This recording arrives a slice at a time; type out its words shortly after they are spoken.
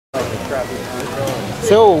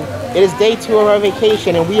So, it is day 2 of our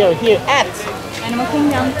vacation and we are here at Animal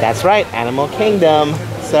Kingdom. That's right, Animal Kingdom.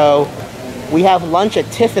 So, we have lunch at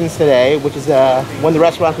Tiffins today, which is one of the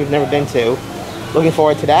restaurants we've never been to. Looking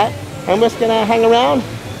forward to that. And we're just gonna hang around.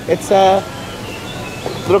 It's a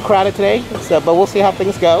little crowded today, but we'll see how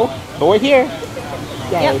things go. But we're here.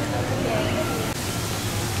 Yay. Yep.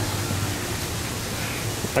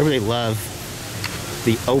 I really love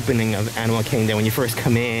the opening of Animal Kingdom when you first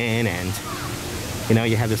come in, and you know,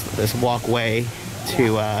 you have this walkway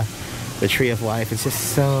to the Tree of Life. It's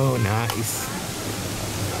just so nice.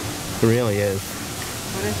 It really is.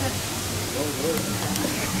 What is it?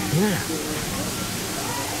 Yeah.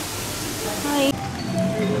 Hi.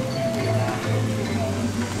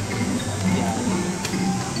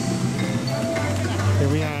 Here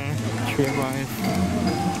we are, Tree of Life.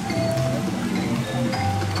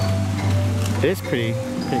 It is pretty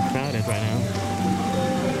crowded right now.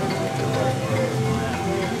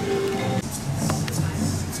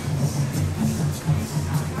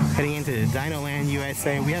 Heading into Dinoland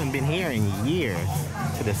USA. We haven't been here in years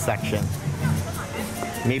to this section.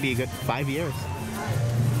 Maybe a good 5 years.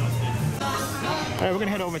 Alright, we're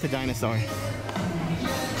gonna head over to Dinosaur.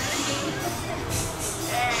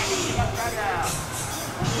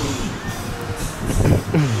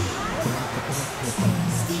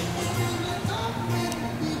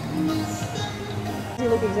 They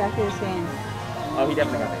look exactly the same. Oh, he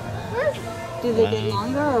definitely got it. Do they get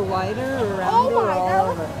longer or wider or rounder or all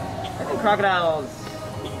over? I think crocodiles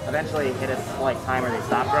eventually hit a like time where they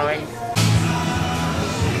stop growing.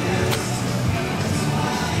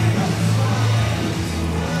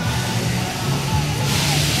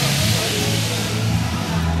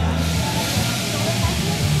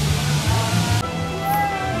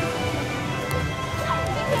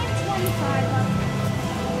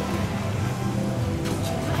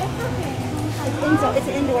 It's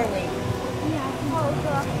an indoor lake.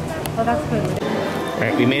 Oh, that's good.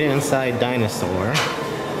 Alright, we made it inside Dinosaur.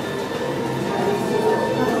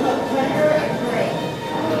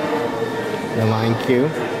 The line queue.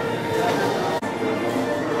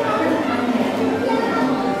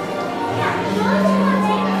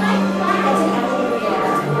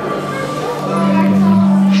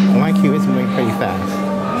 The line queue is moving pretty fast.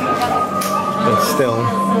 But still,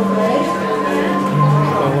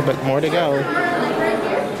 a little bit more to go.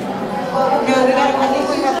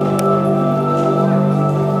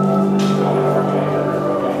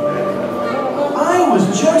 I was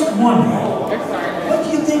just wondering, what do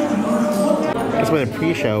you think the movie looked like? That's where the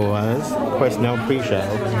pre-show was. Of course, no pre-show.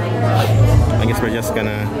 I guess we're just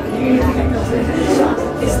gonna...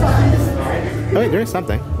 Oh wait, there is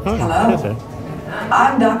something. Oh, hello. yes, sir.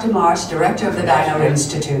 I'm Dr. Marsh, Director of the Dino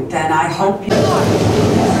Institute, and I hope you...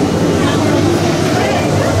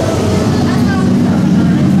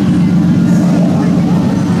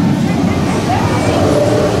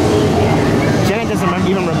 Janet doesn't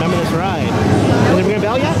even remember this ride. Has it ring a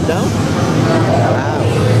bell yet? No? Wow.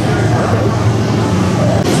 Okay.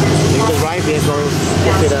 The ride vehicles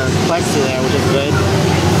get to the plexi there, which is good.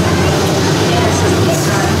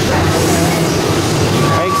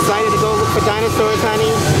 Are you excited to go look for dinosaurs,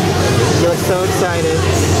 honey? You look so excited.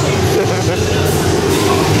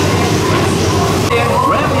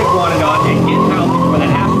 Grab the iguanodon and get out for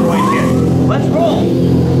that asteroid hit. Let's roll!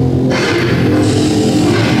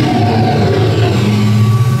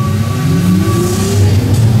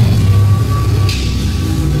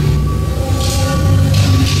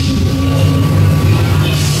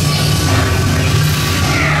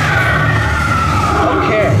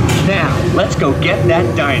 Let's go get that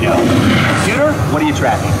dino. Computer, what are you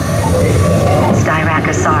tracking?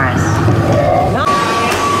 Styracosaurus.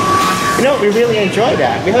 You know, we really enjoyed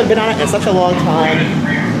that. We haven't been on it in such a long time.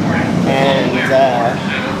 And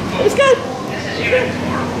it was good. It was good.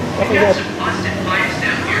 Definitely good.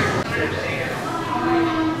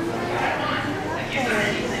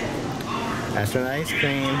 Astronaut ice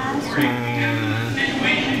cream.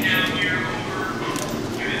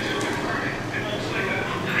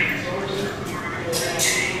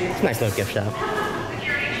 Nice little gift shop.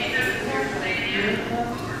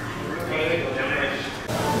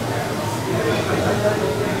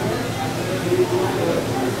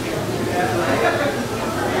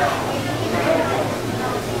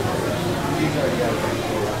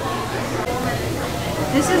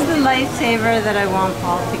 This is the lightsaber that I want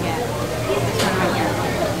Paul to get. This one right here.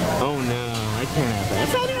 Oh no, I can't have that.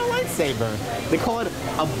 It's not even a lightsaber. They call it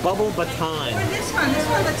a bubble baton. Or this one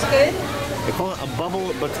looks good. They call it a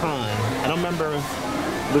bubble baton. I don't remember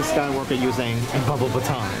Luke Skywalker using a bubble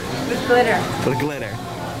baton. With glitter. With glitter.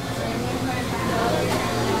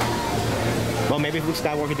 maybe if Luke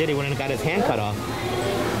Skywalker did, he wouldn't have got his hand cut off.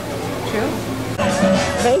 True.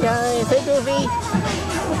 Hey guys, hey Goofy.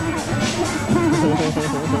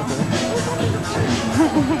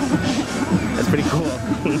 That's pretty cool.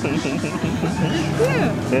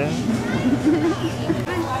 Yeah.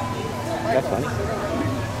 That's funny.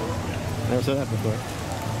 Never saw that before.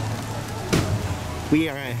 We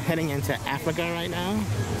are heading into Africa right now.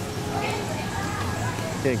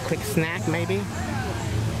 Did a quick snack, maybe.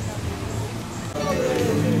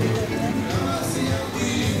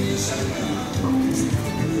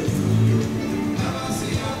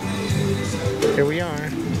 Here we are.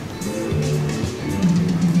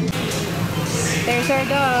 There's our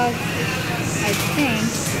dog. I think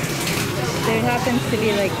there happens to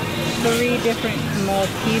be like 3 different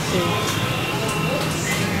Malteses.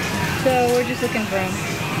 So we're just looking for him.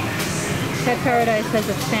 Pet Paradise has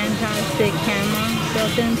a fantastic camera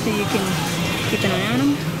built in so you can keep an eye on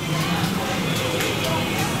him.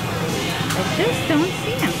 I just don't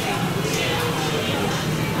see him.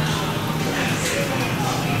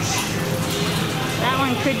 That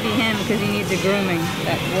one could be him because he needs a grooming.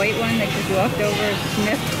 That white one that just walked over,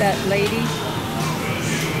 sniffed that lady.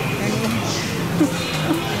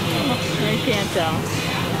 I can't tell.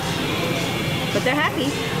 But they're happy.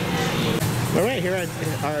 All right, here are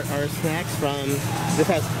our snacks from, this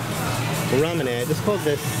has rum in it. This is called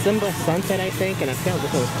the Simba Sunset, I think, and I forget what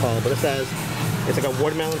this one's called, but it says it's like a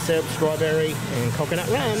watermelon syrup, strawberry, and coconut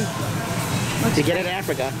rum. You get it in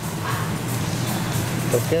Africa.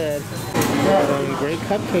 Looks good. Some great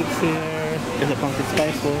cupcakes here. There's a pumpkin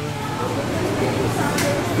spice one.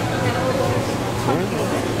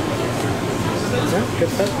 Yeah, good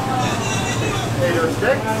stuff.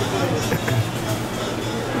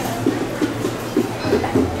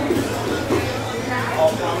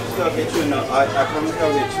 I'll promise I'll get you. No, I promise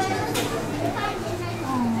I'll get you.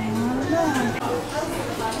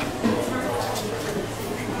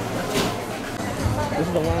 This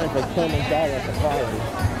is the line for Kilimanjaro Safari.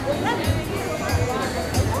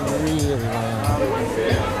 Really long.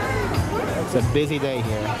 It's a busy day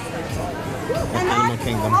here at Animal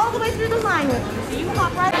Kingdom. All the way through the line with you. So you can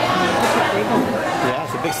walk right. Yeah,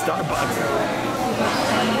 it's a big Starbucks.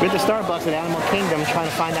 We're at the Starbucks at Animal Kingdom trying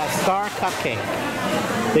to find out Scar Cupcake.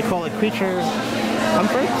 They call it Creature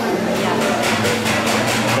Comfort? Yeah.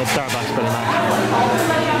 That's Starbucks pretty much.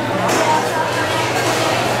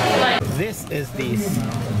 This is the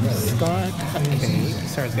Scar Cupcake.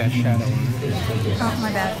 Sorry, it's got a shadow on it. Oh,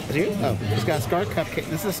 my bad. Is it you? Oh, it's got a Scar Cupcake.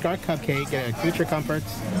 This is a Scar Cupcake, Creature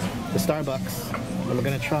Comforts, the Starbucks. And we're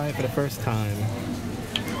going to try it for the first time.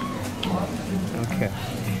 Okay.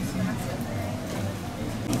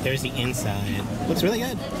 There's the inside. Looks really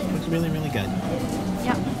good. Looks really, really good.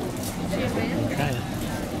 Yeah. Try it.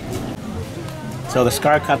 So the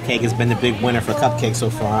Scar Cupcake has been the big winner for cupcakes so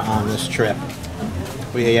far on this trip.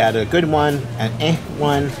 We had a good one, an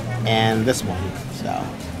one, and this one. So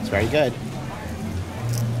it's very good.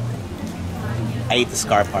 I ate the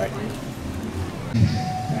Scar part.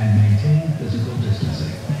 And maintain physical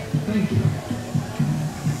distancing. Thank you.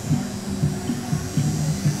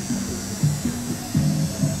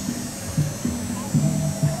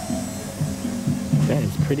 That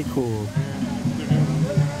is pretty cool.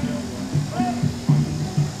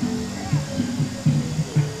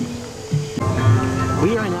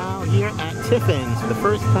 We are now here at Tiffins for the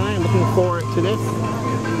first time. Looking forward to this.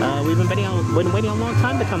 We've been waiting a long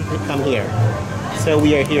time to come here. So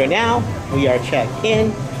we are here now. We are checked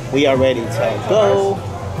in. We are ready to go.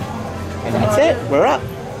 And that's it. We're up.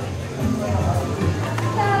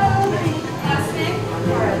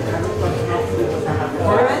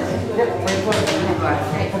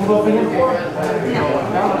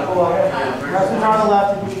 Passengers on the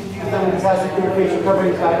left, you should use them as a communication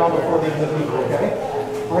covering side on before leaving the vehicle, okay?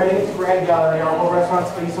 We're heading into Grand Gallery, our whole restaurant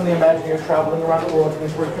space on the Imagineers traveling around the world to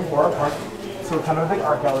inspiration for our park. So kind of a big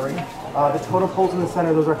art gallery. The totem poles in the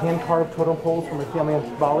center, those are hand-carved totem poles from a family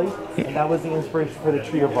in Bali, and that was the inspiration for the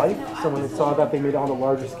Tree of Life. So when they saw that, they made it on a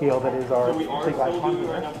larger scale. That is our big icon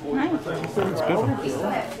here. Nice.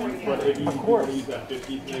 Of course.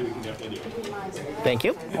 Thank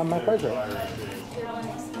you. My pleasure.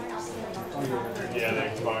 Yeah, they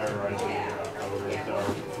expire right there.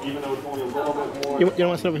 Even though it's only a little bit more. You don't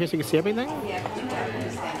want to sit over here so you can see everything?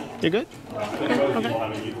 You're good? Okay.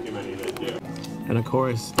 And of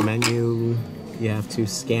course, the menu, you have to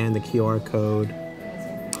scan the QR code.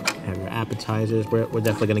 Have your appetizers. We're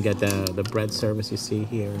definitely going to get the bread service you see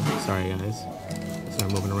here. Sorry, guys. So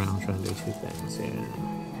I'm moving around trying to do 2 things.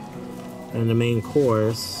 Yeah. And the main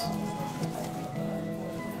course,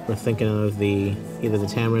 we're thinking of either the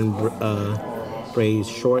tamarind braised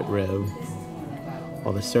short rib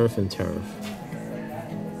called the Surf and Turf.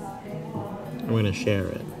 I'm going to share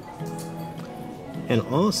it. And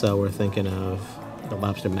also, we're thinking of the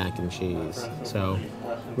lobster mac and cheese. So,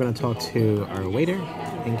 we're going to talk to our waiter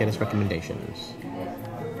and get his recommendations.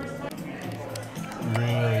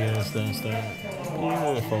 Really is this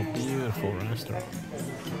beautiful, beautiful restaurant.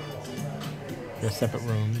 There's separate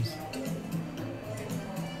rooms,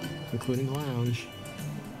 including the lounge.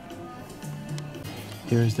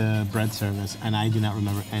 Here's the bread service, and I do not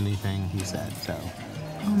remember anything he said, so.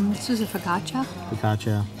 This was a focaccia.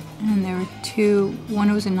 Focaccia. And there were two,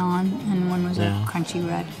 one was a naan and one was a crunchy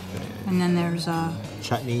bread. And then there's a...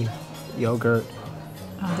 chutney, yogurt.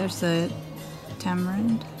 Oh, there's the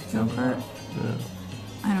tamarind yogurt. Yeah.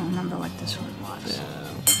 I don't remember what this one was. Yeah.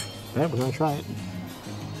 Alright, we're gonna try it.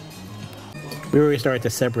 We already started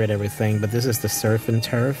to separate everything, but this is the Surf and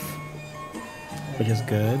Turf, which is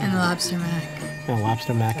good. And the lobster mac. And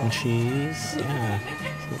lobster mac and cheese. Yeah,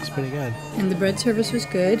 looks pretty good. And the bread service was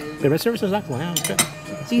good. The bread service was excellent. Yeah, it was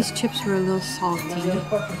good. These chips were a little salty.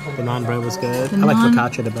 The naan bread was good. The I like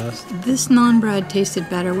focaccia the best. This naan bread tasted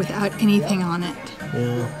better without anything on it.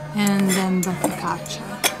 Yeah. And then the focaccia.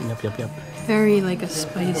 Yep. Very like a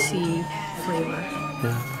spicy flavor.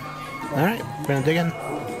 Yeah. All right, we're gonna dig in.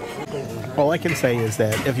 All I can say is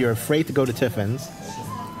that if you're afraid to go to Tiffins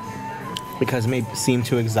because it may seem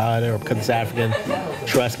too exotic or because it's African,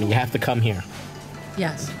 trust me, you have to come here.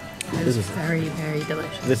 Yes. It was very, very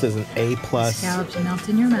delicious. This is an A+. Scallops melt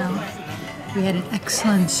in your mouth. We had an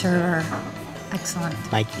excellent server. Excellent.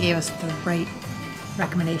 Thank you. Gave us the right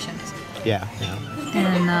recommendations. Yeah.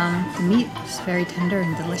 And the meat was very tender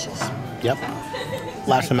and delicious. Yep.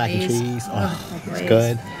 Lobster mac and cheese. Oh, it's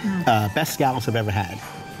good. Best scallops I've ever had.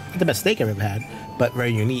 Not the best steak I've ever had, but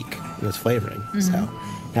very unique in its flavoring. So,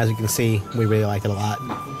 as you can see, we really liked it a lot.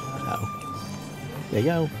 So, there you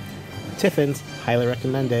go. Tiffins, highly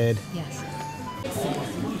recommended. Yes.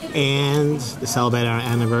 And to celebrate our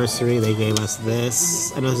anniversary, they gave us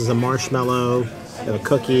this. I know this is a marshmallow, a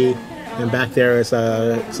cookie, and back there is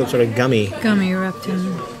some sort of gummy. Gummy wrapped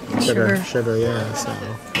in Sugar, yeah. So,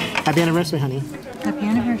 happy anniversary, honey. Happy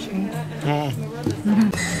anniversary.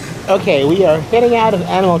 Okay, we are heading out of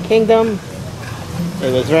Animal Kingdom.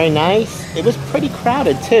 It was very nice. It was pretty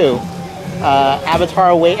crowded too.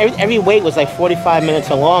 Avatar wait, every wait was like 45 minutes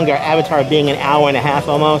or longer, Avatar being an hour and a half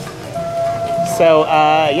almost. So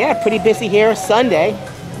yeah, pretty busy here, Sunday.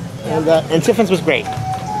 And Tiffins was great.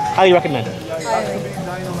 Highly recommend it.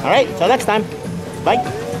 All right, till next time.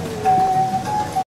 Bye.